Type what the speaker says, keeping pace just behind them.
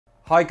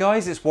Hi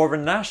guys, it's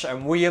Warren Nash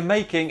and we are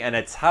making an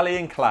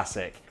Italian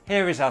classic.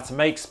 Here is how to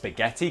make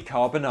spaghetti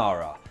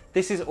carbonara.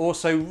 This is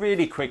also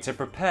really quick to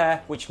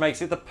prepare, which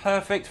makes it the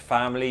perfect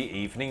family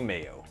evening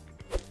meal.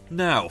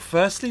 Now,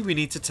 firstly we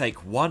need to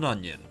take one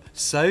onion.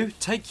 So,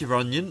 take your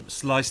onion,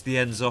 slice the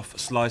ends off,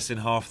 slice in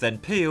half, then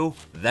peel,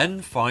 then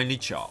finely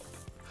chop.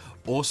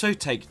 Also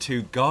take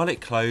 2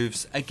 garlic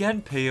cloves,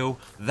 again peel,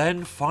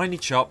 then finely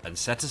chop and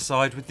set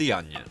aside with the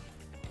onion.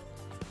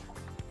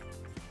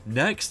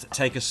 Next,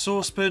 take a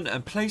saucepan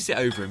and place it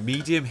over a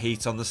medium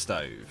heat on the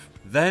stove.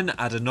 Then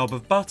add a knob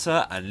of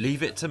butter and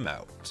leave it to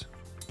melt.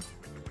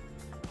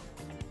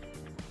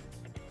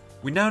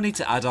 We now need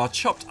to add our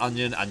chopped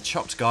onion and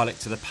chopped garlic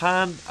to the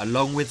pan,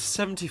 along with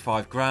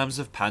 75 grams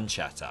of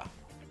pancetta.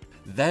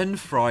 Then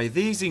fry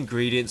these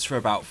ingredients for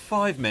about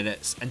 5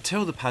 minutes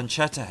until the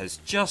pancetta has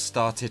just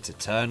started to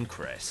turn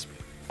crisp.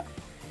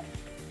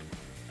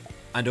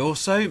 And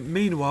also,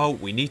 meanwhile,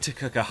 we need to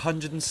cook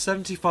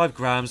 175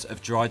 grams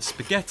of dried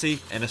spaghetti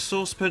in a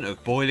saucepan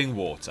of boiling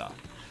water.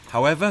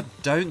 However,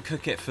 don't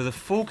cook it for the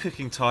full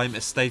cooking time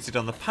as stated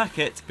on the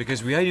packet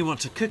because we only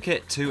want to cook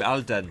it to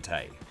al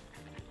dente.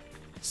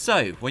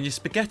 So, when your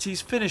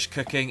spaghetti's finished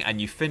cooking and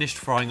you've finished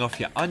frying off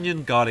your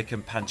onion, garlic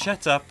and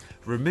pancetta,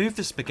 remove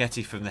the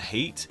spaghetti from the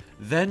heat,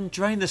 then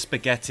drain the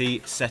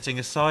spaghetti, setting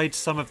aside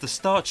some of the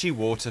starchy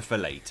water for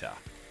later.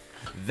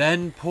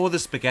 Then pour the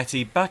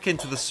spaghetti back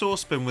into the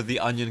saucepan with the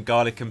onion,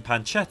 garlic and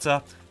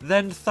pancetta,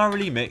 then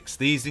thoroughly mix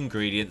these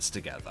ingredients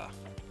together.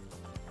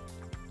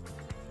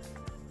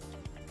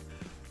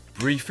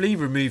 Briefly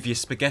remove your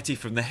spaghetti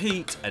from the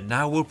heat and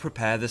now we'll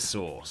prepare the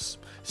sauce.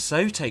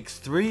 So take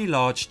 3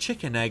 large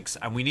chicken eggs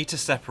and we need to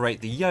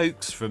separate the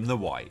yolks from the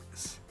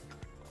whites.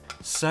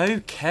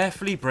 So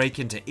carefully break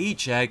into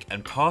each egg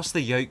and pass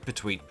the yolk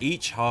between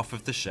each half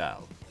of the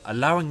shell,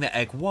 allowing the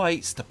egg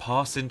whites to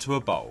pass into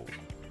a bowl.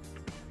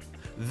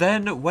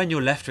 Then, when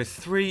you're left with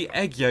 3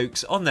 egg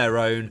yolks on their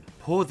own,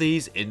 pour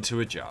these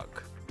into a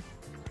jug.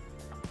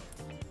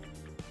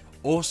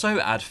 Also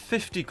add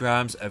 50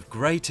 grams of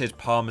grated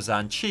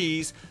Parmesan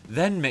cheese,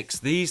 then mix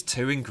these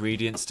 2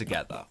 ingredients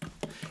together.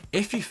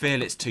 If you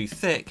feel it's too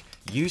thick,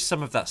 use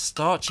some of that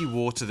starchy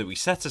water that we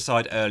set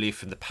aside earlier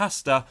from the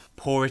pasta,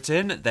 pour it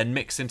in, then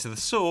mix into the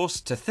sauce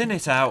to thin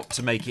it out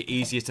to make it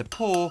easier to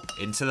pour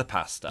into the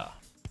pasta.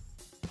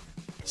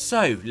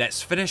 So,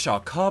 let's finish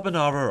our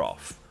carbonara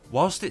off.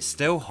 Whilst it's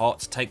still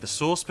hot, take the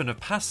saucepan of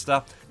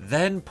pasta,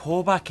 then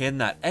pour back in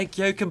that egg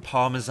yolk and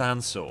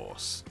parmesan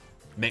sauce.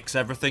 Mix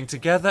everything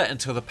together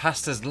until the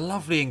pasta's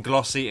lovely and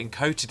glossy and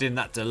coated in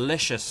that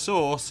delicious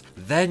sauce,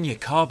 then your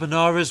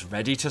carbonara's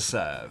ready to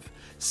serve.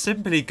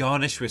 Simply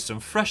garnish with some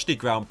freshly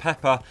ground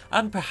pepper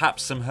and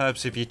perhaps some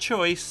herbs of your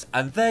choice,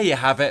 and there you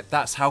have it.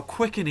 That's how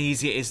quick and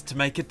easy it is to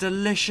make a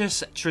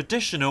delicious,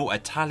 traditional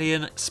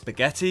Italian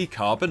spaghetti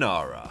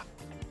carbonara.